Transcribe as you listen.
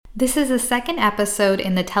This is the second episode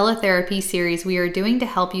in the Teletherapy series we are doing to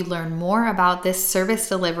help you learn more about this service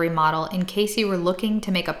delivery model in case you were looking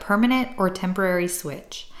to make a permanent or temporary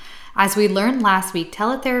switch. As we learned last week,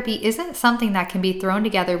 teletherapy isn't something that can be thrown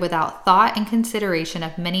together without thought and consideration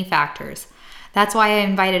of many factors. That's why I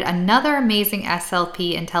invited another amazing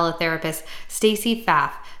SLP and teletherapist, Stacey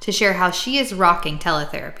Pfaff, to share how she is rocking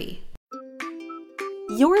teletherapy.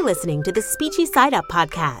 You're listening to the Speechy Side Up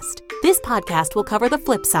podcast. This podcast will cover the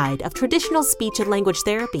flip side of traditional speech and language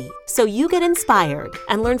therapy, so you get inspired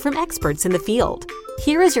and learn from experts in the field.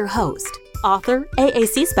 Here is your host, author,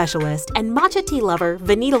 AAC specialist, and matcha tea lover,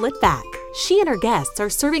 Vanita Litvak. She and her guests are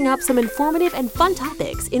serving up some informative and fun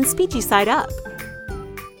topics in Speechy Side Up.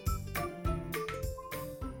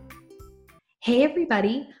 Hey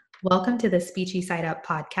everybody, welcome to the Speechy Side Up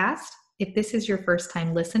podcast. If this is your first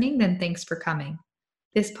time listening, then thanks for coming.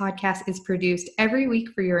 This podcast is produced every week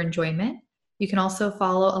for your enjoyment. You can also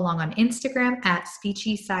follow along on Instagram at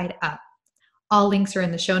Speechy Side Up. All links are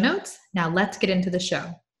in the show notes. Now let's get into the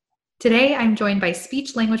show. Today I'm joined by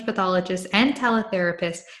speech language pathologist and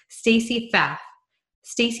teletherapist Stacey Pfaff.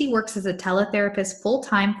 Stacey works as a teletherapist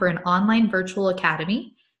full-time for an online virtual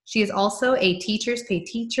academy. She is also a Teachers Pay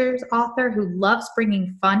Teachers author who loves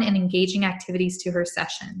bringing fun and engaging activities to her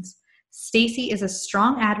sessions. Stacey is a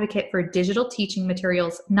strong advocate for digital teaching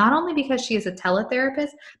materials, not only because she is a teletherapist,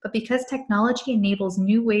 but because technology enables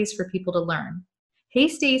new ways for people to learn. Hey,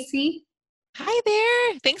 Stacey. Hi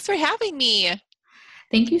there. Thanks for having me.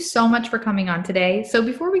 Thank you so much for coming on today. So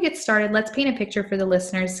before we get started, let's paint a picture for the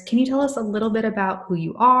listeners. Can you tell us a little bit about who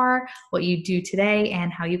you are, what you do today,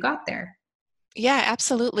 and how you got there? Yeah,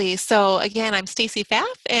 absolutely. So again, I'm Stacey Pfaff,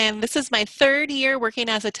 and this is my third year working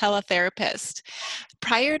as a teletherapist.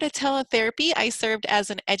 Prior to teletherapy, I served as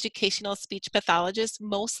an educational speech pathologist,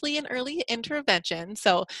 mostly in early intervention.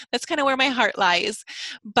 So that's kind of where my heart lies.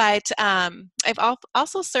 But I've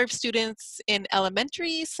also served students in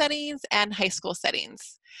elementary settings and high school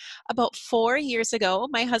settings. About 4 years ago,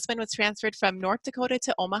 my husband was transferred from North Dakota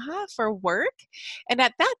to Omaha for work. And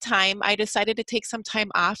at that time, I decided to take some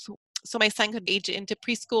time off so my son could age into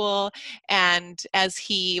preschool. And as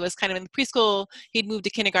he was kind of in the preschool, he'd moved to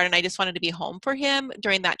kindergarten. I just wanted to be home for him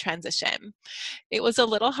during that transition. It was a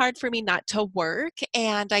little hard for me not to work,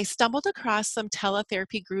 and I stumbled across some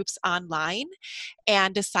teletherapy groups online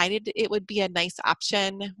and decided it would be a nice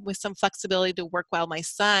option with some flexibility to work while my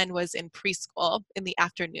son was in preschool in the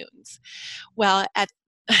afternoons. Well,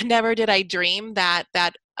 never did I dream that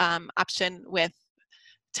option with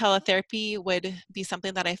teletherapy would be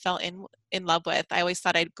something that I fell in love with. I always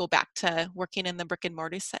thought I'd go back to working in the brick and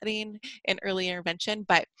mortar setting in early intervention,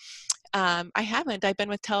 but I haven't. I've been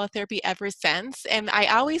with teletherapy ever since, and I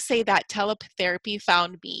always say that teletherapy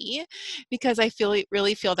found me because I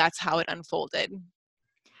really feel that's how it unfolded.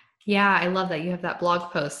 Yeah, I love that you have that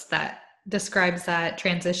blog post that describes that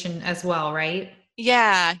transition as well, right?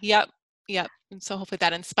 Yeah, yep. And so hopefully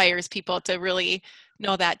that inspires people to really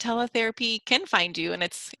know that teletherapy can find you, and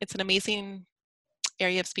it's an amazing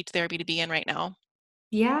area of speech therapy to be in right now.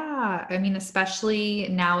 Yeah, I mean, especially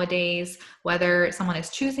nowadays, whether someone is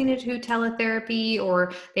choosing to do teletherapy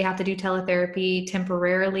or they have to do teletherapy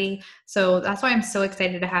temporarily. So that's why I'm so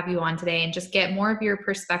excited to have you on today and just get more of your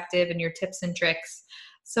perspective and your tips and tricks.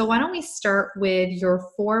 So why don't we start with your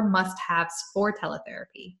 4 must-haves for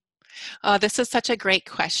teletherapy? This is such a great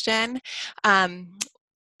question. Um,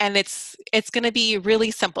 and it's going to be really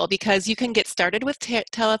simple because you can get started with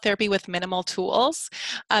teletherapy with minimal tools.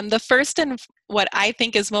 The first and what I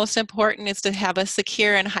think is most important is to have a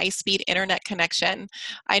secure and high-speed internet connection.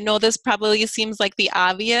 I know this probably seems like the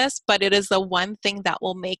obvious, but it is the one thing that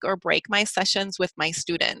will make or break my sessions with my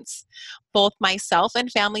students. Both myself and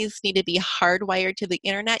families need to be hardwired to the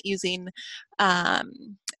internet using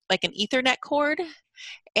like an Ethernet cord,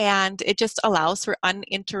 and it just allows for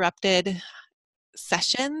uninterrupted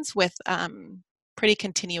sessions with pretty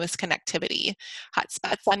continuous connectivity.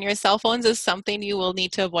 Hotspots on your cell phones is something you will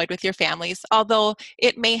need to avoid with your families, although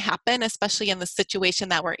it may happen, especially in the situation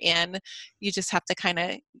that we're in. You just have to kind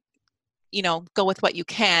of, go with what you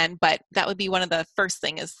can, but that would be one of the first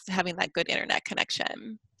thing is having that good internet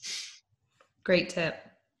connection. Great tip.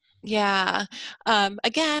 Yeah.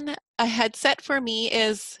 Again, a headset for me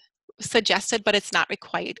is suggested, but it's not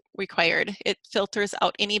required. It filters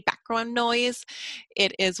out any background noise.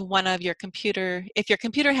 It is one of your computer. If your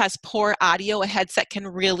computer has poor audio, a headset can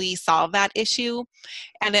really solve that issue,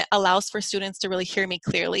 and it allows for students to really hear me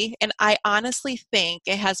clearly. And I honestly think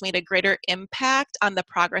it has made a greater impact on the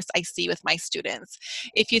progress I see with my students.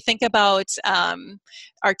 If you think about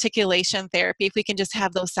articulation therapy, if we can just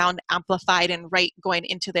have those sound amplified and right going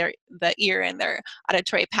into the ear and their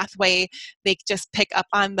auditory pathway, they just pick up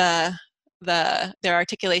on their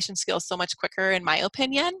articulation skills so much quicker, in my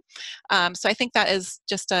opinion. So I think that is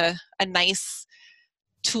just a nice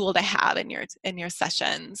tool to have in your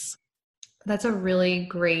sessions. That's a really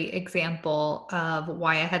great example of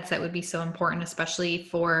why a headset would be so important, especially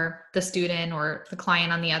for the student or the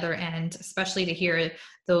client on the other end, especially to hear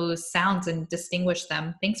those sounds and distinguish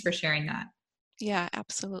them. Thanks for sharing that. Yeah,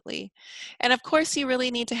 absolutely. And of course, you really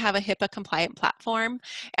need to have a HIPAA compliant platform.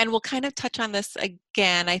 And we'll kind of touch on this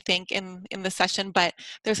again, I think, in the session, but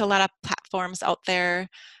there's a lot of platforms out there,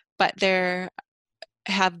 but there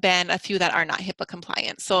have been a few that are not HIPAA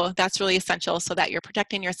compliant. So that's really essential so that you're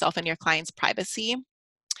protecting yourself and your client's privacy.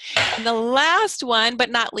 And the last one, but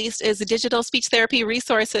not least, is digital speech therapy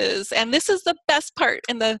resources. And this is the best part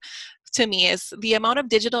to me, is the amount of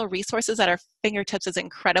digital resources at our fingertips is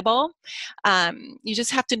incredible. You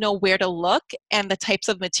just have to know where to look and the types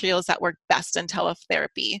of materials that work best in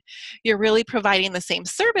teletherapy. You're really providing the same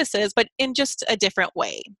services, but in just a different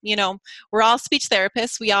way. You know, we're all speech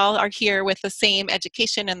therapists. We all are here with the same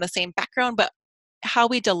education and the same background, but how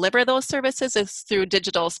we deliver those services is through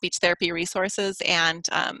digital speech therapy resources. And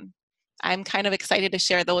I'm kind of excited to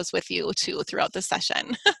share those with you too throughout the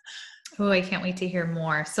session. Oh, I can't wait to hear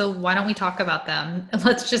more. So why don't we talk about them?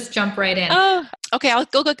 Let's just jump right in. Oh, okay.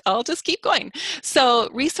 I'll just keep going. So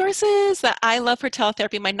resources that I love for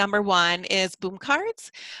teletherapy, my number one is Boom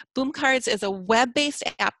Cards. Boom Cards is a web-based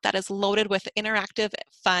app that is loaded with interactive,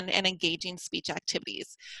 fun, and engaging speech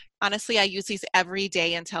activities. Honestly, I use these every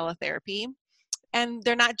day in teletherapy. And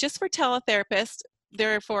they're not just for teletherapists.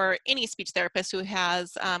 They're for any speech therapist who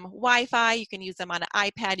has Wi-Fi. You can use them on an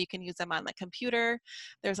iPad. You can use them on the computer.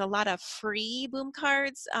 There's a lot of free Boom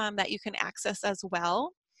Cards that you can access as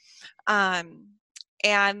well.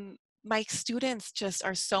 And my students just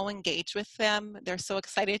are so engaged with them. They're so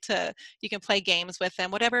excited you can play games with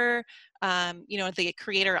them. Whatever, the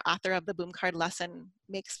creator, author of the Boom Card lesson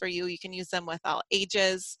makes for you, you can use them with all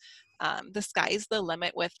ages. The sky's the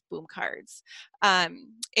limit with Boom Cards.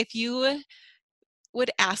 If you would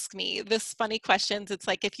ask me this funny questions, it's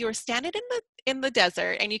like, if you were standing in the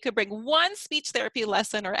desert and you could bring one speech therapy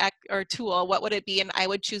lesson or tool, what would it be? And I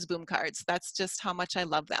would choose Boom Cards. That's just how much I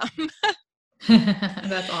love them.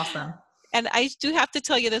 That's awesome. And I do have to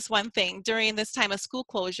tell you this one thing. During this time of school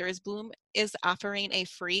closures, Boom is offering a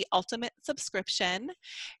free ultimate subscription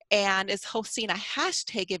and is hosting a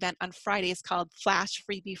hashtag event on Fridays called Flash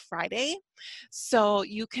Freebie Friday. So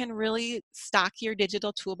you can really stock your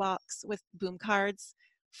digital toolbox with Boom Cards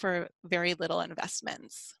for very little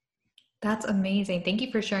investments. That's amazing. Thank you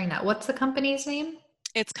for sharing that. What's the company's name?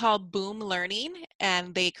 It's called Boom Learning,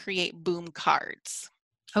 and they create Boom Cards.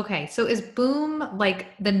 Okay, so is Boom,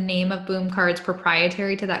 like the name of Boom Cards,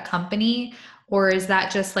 proprietary to that company, or is that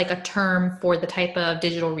just like a term for the type of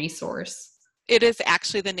digital resource? It is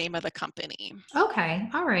actually the name of the company. Okay,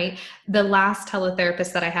 all right. The last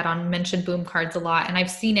teletherapist that I had on mentioned Boom Cards a lot, and I've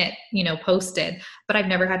seen it, posted, but I've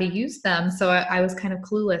never had to use them. So I was kind of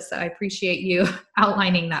clueless. So I appreciate you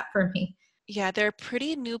outlining that for me. Yeah, they're a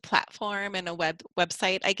pretty new platform and a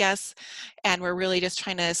website, I guess. And we're really just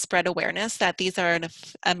trying to spread awareness that these are an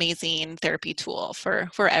amazing therapy tool for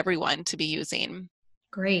everyone to be using.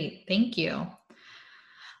 Great, thank you.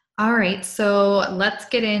 All right, so let's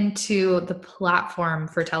get into the platform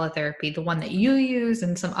for teletherapy, the one that you use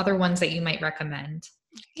and some other ones that you might recommend.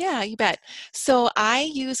 Yeah, you bet. So I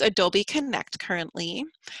use Adobe Connect currently,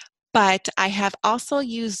 but I have also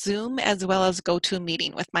used Zoom as well as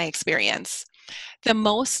GoToMeeting with my experience. The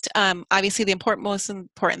most, obviously the most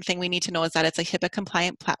important thing we need to know is that it's a HIPAA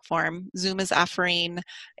compliant platform. Zoom is offering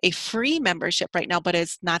a free membership right now, but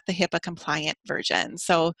it's not the HIPAA compliant version.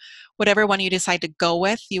 So whatever one you decide to go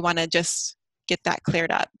with, you want to just get that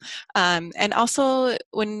cleared up. And also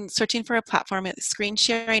when searching for a platform, screen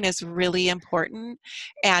sharing is really important,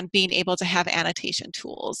 and being able to have annotation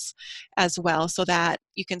tools as well so that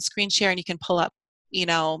you can screen share and you can pull up,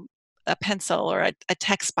 a pencil or a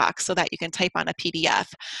text box so that you can type on a PDF.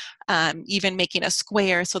 Even making a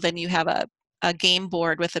square so then you have a game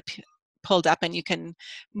board with pulled up and you can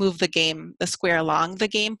move the square along the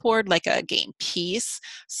game board like a game piece.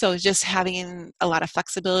 So just having a lot of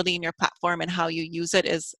flexibility in your platform and how you use it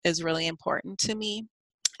is really important to me.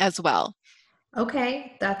 as well.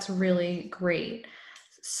 Okay, that's really great.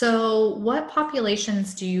 So, what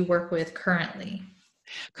populations do you work with currently?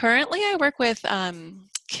 Currently, I work with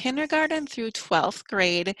kindergarten through 12th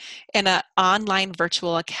grade in an online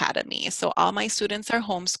virtual academy. So all my students are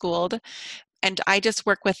homeschooled, and I just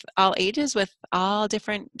work with all ages with all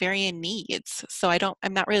different varying needs. So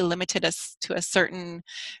I'm not really limited to a certain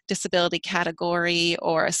disability category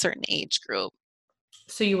or a certain age group.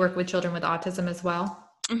 So, you work with children with autism as well?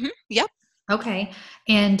 Yep. Okay.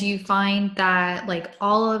 And do you find that like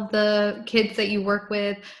all of the kids that you work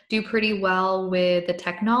with do pretty well with the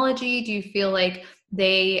technology? Do you feel like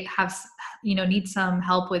they have, need some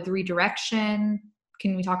help with redirection?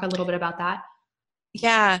 Can we talk a little bit about that?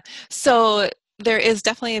 Yeah. So there is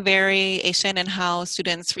definitely a variation in how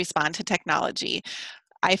students respond to technology.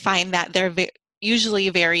 I find that they're usually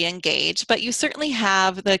very engaged, but you certainly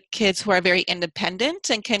have the kids who are very independent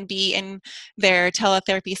and can be in their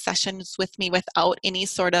teletherapy sessions with me without any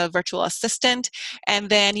sort of virtual assistant. And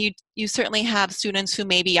then you certainly have students who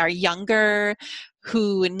maybe are younger,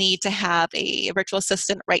 who need to have a virtual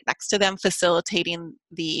assistant right next to them facilitating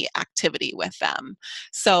the activity with them.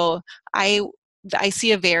 So I I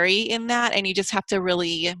see a vary in that, and you just have to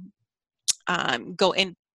really go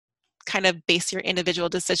in, kind of base your individual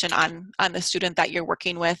decision on the student that you're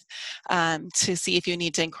working with, to see if you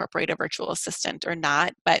need to incorporate a virtual assistant or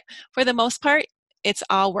not. But for the most part, it's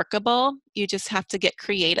all workable. You just have to get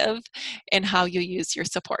creative in how you use your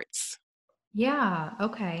supports. Yeah,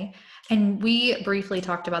 okay. And we briefly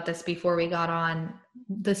talked about this before we got on.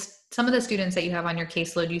 This some of the students that you have on your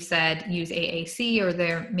caseload, you said use AAC or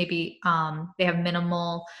they're maybe they have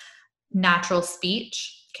minimal natural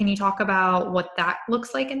speech. Can you talk about what that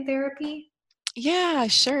looks like in therapy? Yeah,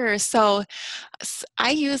 sure. So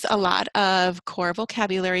I use a lot of core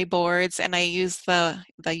vocabulary boards, and I use the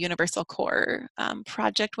Universal Core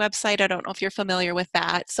project website. I don't know if you're familiar with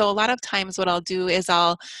that. So a lot of times, what I'll do is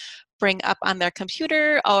I'll bring up on their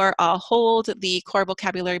computer, or I'll hold the core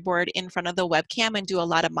vocabulary board in front of the webcam and do a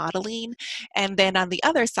lot of modeling. And then on the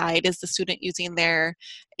other side is the student using their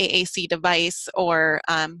AAC device, or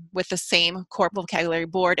with the same core vocabulary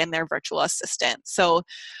board and their virtual assistant. So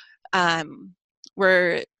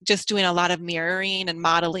we're just doing a lot of mirroring and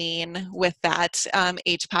modeling with that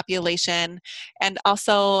age population. And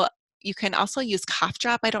also, you can also use Cough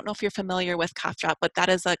Drop. I don't know if you're familiar with Cough Drop, but that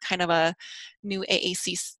is a kind of a new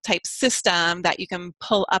AAC type system that you can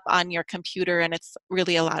pull up on your computer, and it's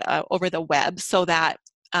really a lot over the web, so that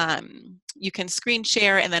you can screen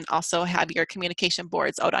share and then also have your communication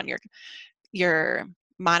boards out on your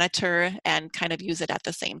monitor and kind of use it at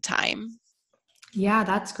the same time. Yeah,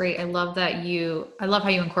 that's great. I love how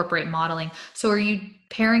you incorporate modeling. So are you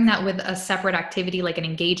pairing that with a separate activity, like an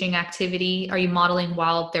engaging activity? Are you modeling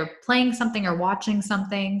while they're playing something or watching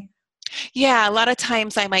something? Yeah, a lot of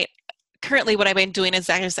times I might currently what I've been doing is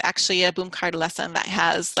there's actually a boom card lesson that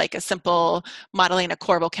has like a simple modeling a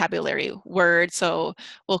core vocabulary word. So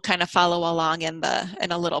we'll kind of follow along in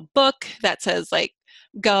a little book that says like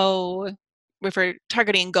go. If we're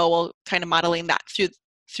targeting go, we'll kind of modeling that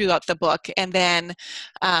throughout the book, and then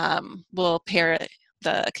we'll pair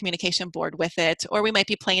the communication board with it, or we might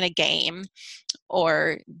be playing a game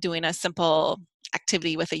or doing a simple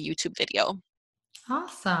activity with a YouTube video.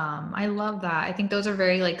 Awesome. I love that. I think those are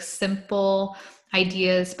very like simple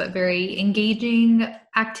ideas, but very engaging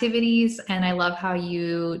activities. And I love how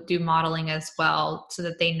you do modeling as well so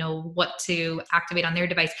that they know what to activate on their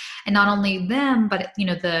device. And not only them, but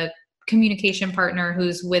the communication partner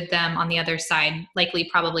who's with them on the other side, likely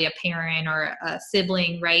probably a parent or a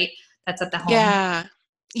sibling, right? That's at the home. Yeah.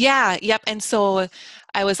 Yeah, yep. And so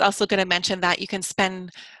I was also going to mention that you can spend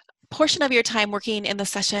portion of your time working in the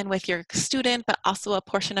session with your student, but also a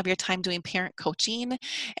portion of your time doing parent coaching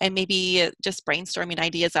and maybe just brainstorming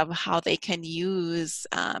ideas of how they can use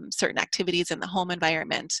certain activities in the home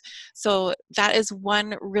environment. So that is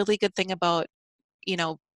one really good thing about,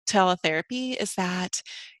 teletherapy, is that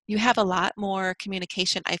you have a lot more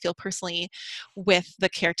communication, I feel personally, with the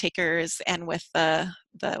caretakers and with the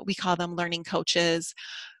we call them learning coaches,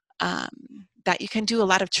 um, that you can do a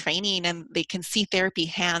lot of training, and they can see therapy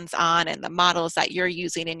hands-on and the models that you're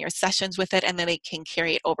using in your sessions with it, and then they can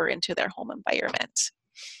carry it over into their home environment.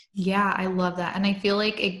 Yeah, I love that. And I feel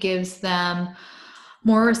like it gives them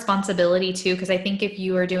more responsibility too, because I think if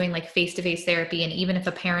you are doing like face-to-face therapy and even if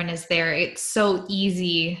a parent is there, it's so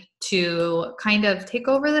easy to kind of take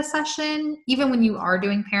over the session, even when you are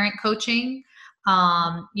doing parent coaching.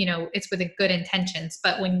 It's with a good intentions,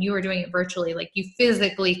 but when you are doing it virtually, like you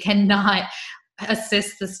physically cannot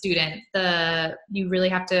assist the student. You really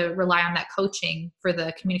have to rely on that coaching for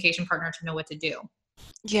the communication partner to know what to do.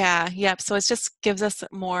 Yeah, yep. So it just gives us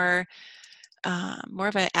more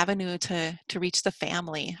of an avenue to reach the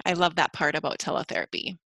family. I love that part about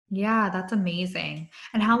teletherapy. Yeah, that's amazing.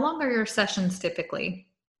 And how long are your sessions typically?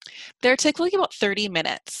 They're typically about 30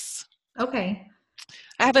 minutes. Okay.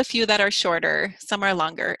 I have a few that are shorter, some are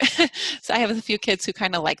longer. So I have a few kids who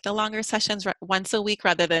kind of like the longer sessions once a week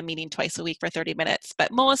rather than meeting twice a week for 30 minutes,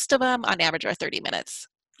 but most of them on average are 30 minutes.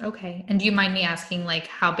 Okay. And do you mind me asking like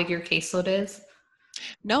how big your caseload is?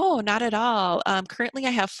 No, not at all. Currently,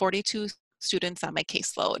 I have 42 students on my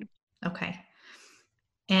caseload. Okay.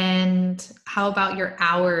 And how about your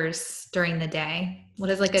hours during the day? What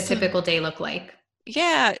does like a So typical day look like?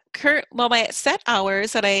 yeah, well, my set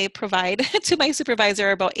hours that I provide to my supervisor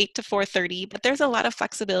are about 8 to 4:30, but there's a lot of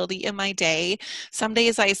flexibility in my day. Some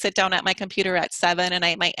days I sit down at my computer at 7 and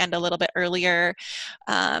I might end a little bit earlier.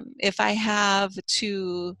 If I have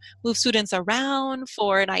to move students around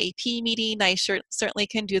for an IEP meeting, I certainly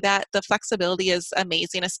can do that. The flexibility is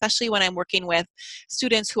amazing, especially when I'm working with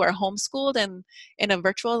students who are homeschooled and in a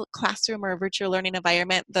virtual classroom or a virtual learning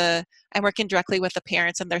environment. I'm working directly with the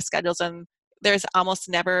parents and their schedules, and there's almost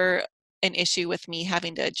never an issue with me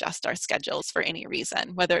having to adjust our schedules for any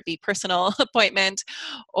reason, whether it be personal appointment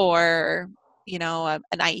or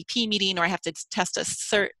an IEP meeting, or I have to test a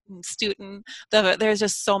certain student. There's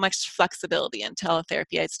just so much flexibility in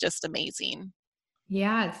teletherapy. It's just amazing.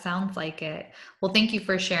 Yeah, it sounds like it. Well, thank you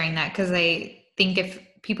for sharing that because I think if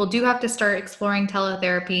people do have to start exploring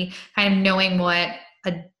teletherapy, kind of knowing what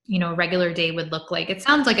a regular day would look like. It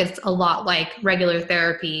sounds like it's a lot like regular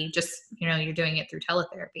therapy, just you're doing it through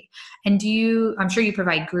teletherapy. And I'm sure you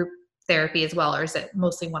provide group therapy as well, or is it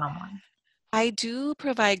mostly one-on-one? I do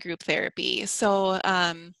provide group therapy. So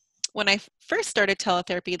when I first started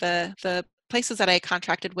teletherapy, the places that I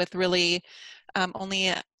contracted with really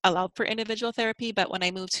only allowed for individual therapy. But when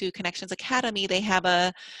I moved to Connections Academy, they have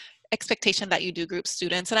a expectation that you do group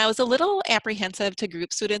students. And I was a little apprehensive to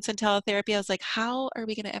group students in teletherapy. I was like, how are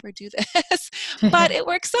we going to ever do this? But it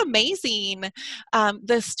works amazing.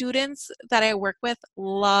 The students that I work with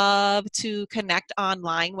love to connect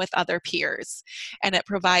online with other peers, and it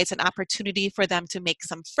provides an opportunity for them to make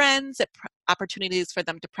some friends, opportunities for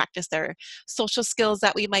them to practice their social skills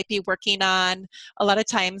that we might be working on. A lot of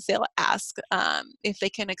times they'll ask if they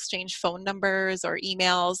can exchange phone numbers or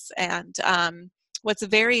emails, and what's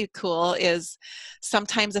very cool is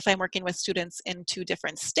sometimes if I'm working with students in two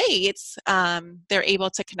different states, they're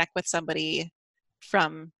able to connect with somebody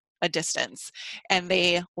from a distance, and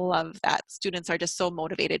they love that. Students are just so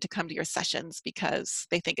motivated to come to your sessions because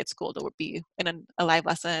they think it's cool to be in a live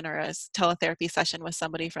lesson or a teletherapy session with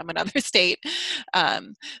somebody from another state.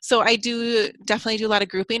 So I do definitely do a lot of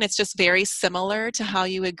grouping. It's just very similar to how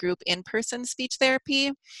you would group in-person speech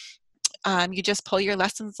therapy. You just pull your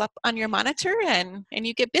lessons up on your monitor and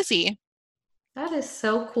you get busy. That is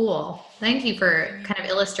so cool. Thank you for kind of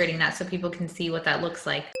illustrating that so people can see what that looks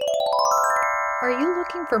like. Are you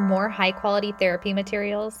looking for more high-quality therapy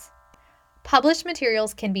materials? Published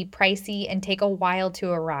materials can be pricey and take a while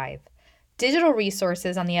to arrive. Digital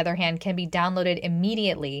resources, on the other hand, can be downloaded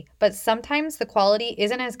immediately, but sometimes the quality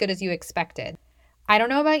isn't as good as you expected. I don't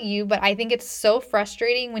know about you, but I think it's so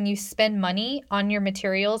frustrating when you spend money on your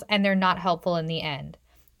materials and they're not helpful in the end.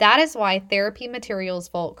 That is why Therapy Materials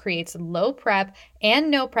Vault creates low prep and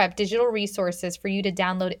no prep digital resources for you to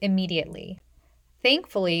download immediately.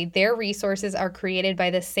 Thankfully, their resources are created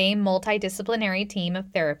by the same multidisciplinary team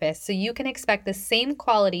of therapists, so you can expect the same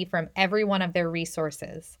quality from every one of their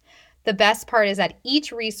resources. The best part is that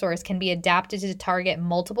each resource can be adapted to target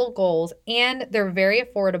multiple goals, and they're very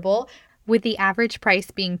affordable, with the average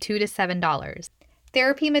price being $2 to $7.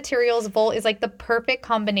 Therapy Materials Vault is like the perfect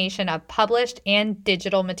combination of published and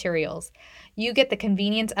digital materials. You get the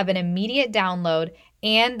convenience of an immediate download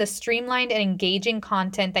and the streamlined and engaging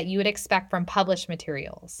content that you would expect from published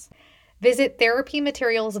materials. Visit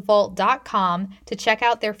therapymaterialsvault.com to check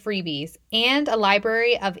out their freebies and a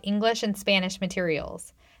library of English and Spanish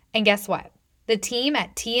materials. And guess what? The team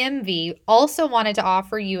at TMV also wanted to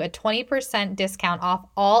offer you a 20% discount off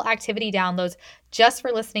all activity downloads just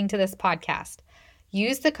for listening to this podcast.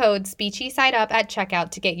 Use the code SpeechySideUp at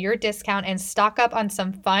checkout to get your discount and stock up on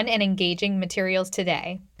some fun and engaging materials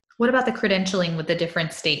today. What about the credentialing with the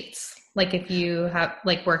different states? Like if you have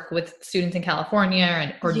work with students in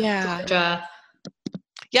California or Yeah. Georgia.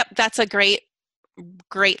 Yep, that's a great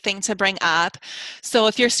thing to bring up. So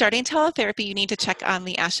if you're starting teletherapy, you need to check on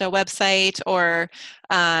the ASHA website, or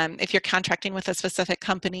if you're contracting with a specific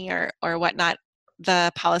company or whatnot,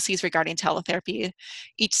 the policies regarding teletherapy.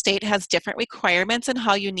 Each state has different requirements in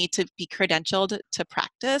how you need to be credentialed to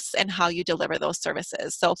practice and how you deliver those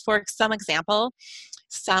services. So for some example,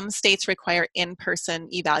 Some states require in-person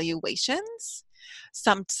evaluations.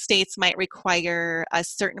 Some states might require a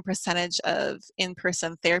certain percentage of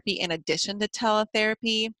in-person therapy in addition to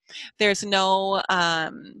teletherapy. There's no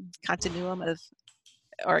continuum of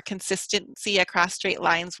or consistency across straight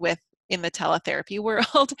lines with in the teletherapy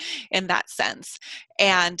world in that sense.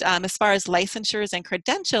 And as far as licensures and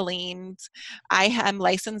credentialing, I am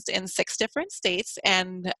licensed in 6 different states,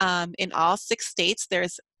 and in all 6 states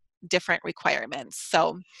there's different requirements.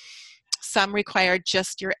 So some required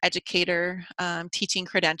just your educator teaching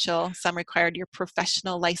credential. Some required your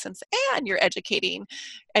professional license and your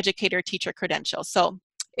educator teacher credential. So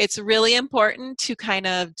it's really important to kind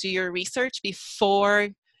of do your research before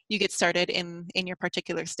you get started in your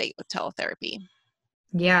particular state with teletherapy.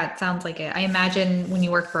 Yeah, it sounds like it. I imagine when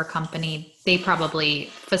you work for a company, they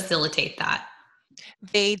probably facilitate that.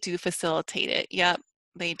 They do facilitate it. Yep,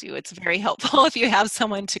 they do. It's very helpful if you have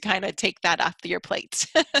someone to kind of take that off your plate.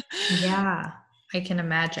 Yeah, I can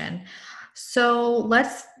imagine. So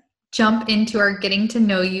let's jump into our getting to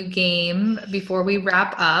know you game before we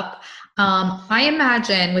wrap up. I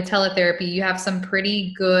imagine with teletherapy, you have some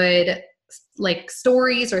pretty good like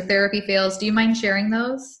stories or therapy fails. Do you mind sharing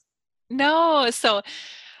those? No, so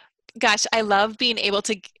gosh, I love being able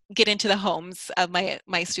to get into the homes of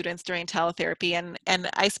my students during teletherapy, and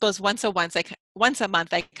I suppose once a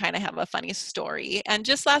month I kind of have a funny story. And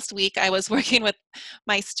just last week I was working with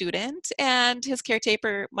my student, and his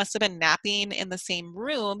caretaker must have been napping in the same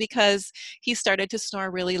room because he started to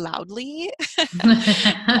snore really loudly.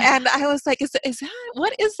 And I was like, is that,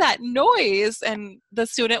 what is that noise? And the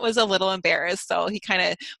student was a little embarrassed, so he kind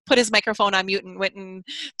of put his microphone on mute and went and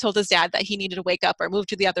told his dad that he needed to wake up or move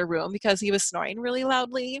to the other room because he was snoring really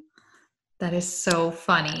loudly. That is so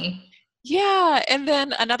funny. Yeah, and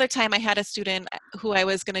then another time I had a student who I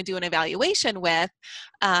was going to do an evaluation with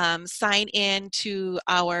sign in to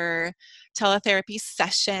our teletherapy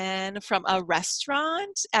session from a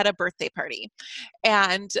restaurant at a birthday party.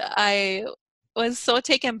 And I was so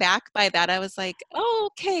taken back by that. I was like, oh,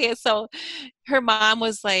 okay. So her mom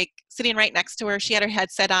was like sitting right next to her. She had her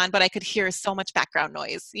headset on, but I could hear so much background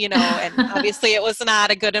noise, and obviously it was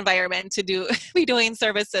not a good environment to be doing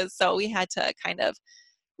services. So we had to kind of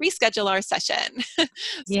reschedule our session. So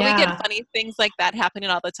we get Yeah. funny things like that happening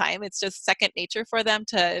all the time. It's just second nature for them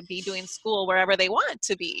to be doing school wherever they want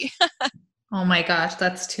to be. Oh my gosh,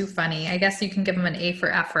 that's too funny. I guess you can give them an A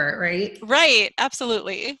for effort, right? Right,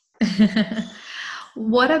 absolutely.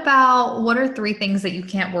 What are 3 things that you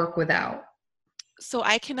can't work without? So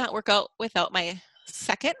I cannot work out without my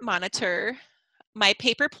second monitor, my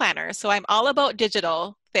paper planner. So I'm all about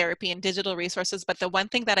digital therapy and digital resources, but the one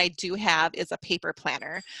thing that I do have is a paper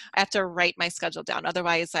planner. I have to write my schedule down,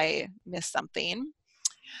 otherwise I miss something.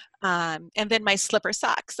 And then my slipper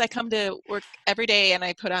socks. I come to work every day and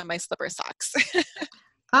I put on my slipper socks.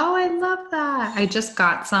 Oh, I love that. I just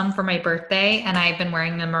got some for my birthday and I've been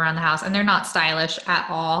wearing them around the house and they're not stylish at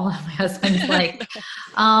all. My husband's like,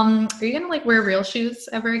 are you gonna like wear real shoes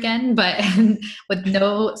ever again? But with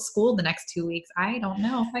no school the next 2 weeks, I don't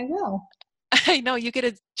know if I will. I know you get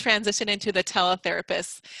to transition into the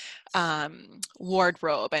teletherapist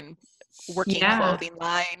wardrobe and working Yeah. clothing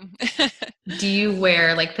line. Do you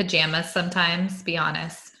wear like pajamas sometimes? Be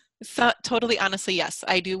honest. So totally honestly, yes.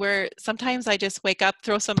 I do wear, sometimes I just wake up,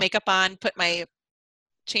 throw some makeup on,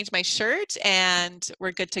 change my shirt, and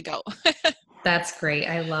we're good to go. That's great.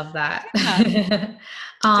 I love that. Yeah,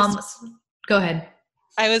 just, Go ahead.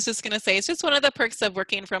 I was just going to say, it's just one of the perks of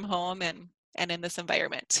working from home and in this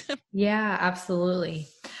environment. Yeah, absolutely.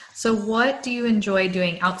 So what do you enjoy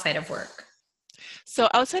doing outside of work? So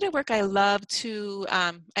outside of work, I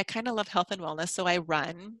kind of love health and wellness. So I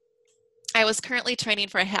run. I was currently training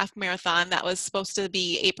for a half marathon that was supposed to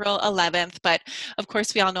be April 11th, but of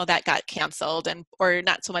course we all know that got canceled or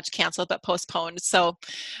not so much canceled, but postponed. So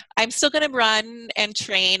I'm still going to run and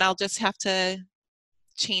train. I'll just have to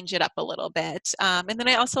change it up a little bit. And then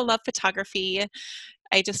I also love photography.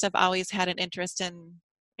 I just have always had an interest in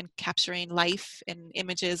capturing life and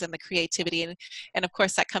images and the creativity. And of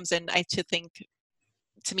course that comes in,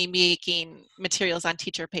 to me, making materials on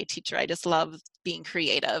Teacher Pay Teacher. I just love being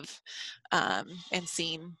creative and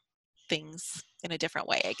seeing things in a different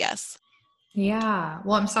way, I guess. Yeah.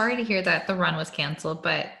 Well, I'm sorry to hear that the run was canceled,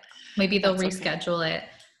 but maybe they'll That's okay. reschedule it.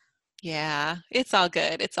 Yeah, it's all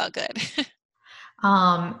good. It's all good.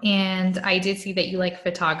 And I did see that you like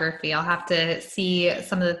photography. I'll have to see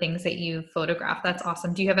some of the things that you photograph. That's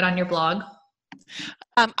awesome. Do you have it on your blog?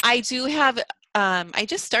 I do have I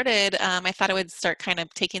just started, I thought I would start kind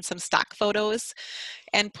of taking some stock photos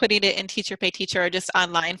and putting it in Teacher Pay Teacher or just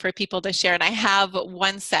online for people to share. And I have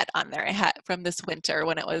one set on there I had from this winter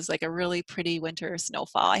when it was like a really pretty winter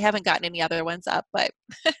snowfall. I haven't gotten any other ones up, but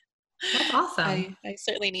That's awesome. I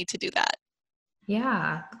certainly need to do that.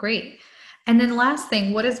 Yeah, great. And then last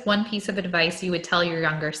thing, what is one piece of advice you would tell your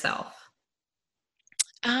younger self?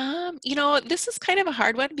 This is kind of a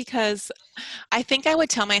hard one because I think I would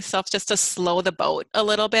tell myself just to slow the boat a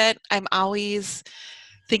little bit. I'm always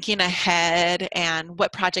thinking ahead and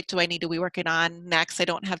what project do I need to be working on next? I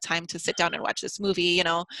don't have time to sit down and watch this movie.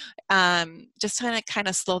 Just trying to kind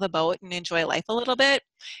of slow the boat and enjoy life a little bit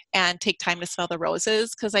and take time to smell the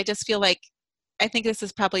roses because I just feel like I think this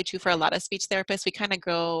is probably true for a lot of speech therapists. We kind of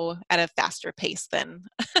grow at a faster pace than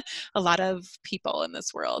a lot of people in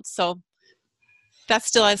this world. So that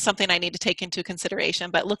still is something I need to take into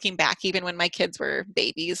consideration. But looking back, even when my kids were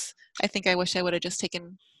babies, I think I wish I would have just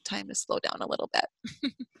taken time to slow down a little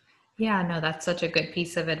bit. Yeah, no, that's such a good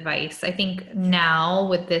piece of advice. I think now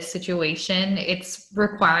with this situation, it's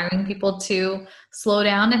requiring people to slow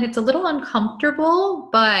down and it's a little uncomfortable,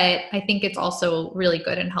 but I think it's also really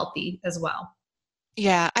good and healthy as well.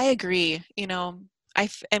 Yeah, I agree.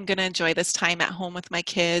 Am going to enjoy this time at home with my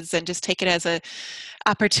kids and just take it as a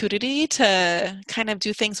opportunity to kind of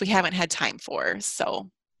do things we haven't had time for. So,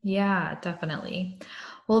 Yeah, definitely.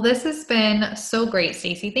 Well, this has been so great,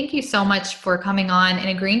 Stacey. Thank you so much for coming on and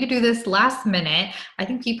agreeing to do this last minute. I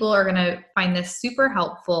think people are going to find this super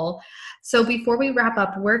helpful. So before we wrap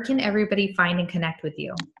up, where can everybody find and connect with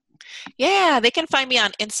you? yeah, they can find me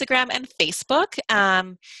on Instagram and Facebook.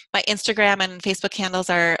 My Instagram and Facebook handles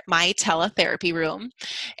are My Teletherapy Room.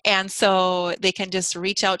 And so they can just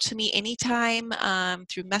reach out to me anytime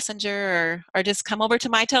through Messenger or just come over to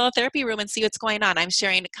My Teletherapy Room and see what's going on. I'm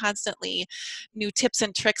sharing constantly new tips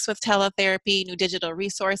and tricks with teletherapy, new digital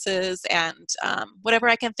resources, and whatever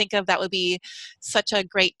I can think of that would be such a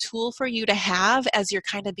great tool for you to have as you're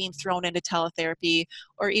kind of being thrown into teletherapy,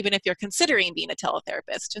 or even if you're considering being a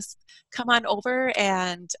teletherapist. Just come on over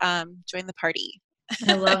and join the party.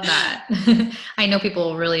 I love that. I know people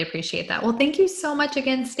will really appreciate that. Well, thank you so much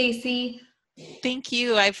again, Stacey. Thank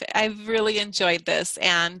you. I've really enjoyed this,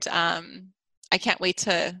 and I can't wait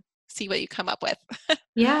to see what you come up with.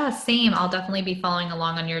 Yeah, same. I'll definitely be following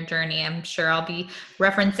along on your journey. I'm sure I'll be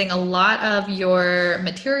referencing a lot of your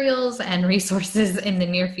materials and resources in the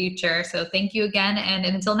near future. So thank you again, and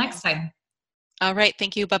until next time. All right.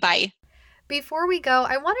 Thank you. Bye-bye. Before we go,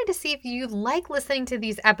 I wanted to see if you like listening to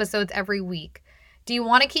these episodes every week. Do you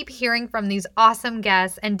want to keep hearing from these awesome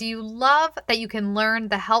guests? And do you love that you can learn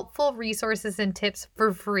the helpful resources and tips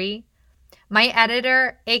for free? My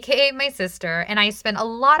editor, aka my sister, and I spend a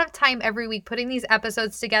lot of time every week putting these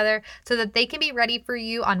episodes together so that they can be ready for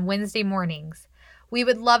you on Wednesday mornings. We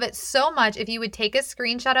would love it so much if you would take a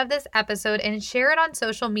screenshot of this episode and share it on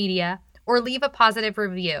social media or leave a positive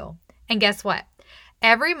review. And guess what?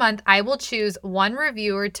 Every month, I will choose one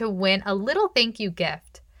reviewer to win a little thank you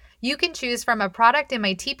gift. You can choose from a product in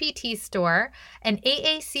my TPT store, an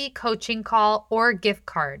AAC coaching call, or gift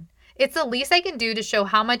card. It's the least I can do to show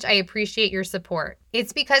how much I appreciate your support.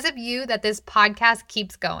 It's because of you that this podcast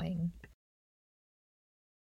keeps going.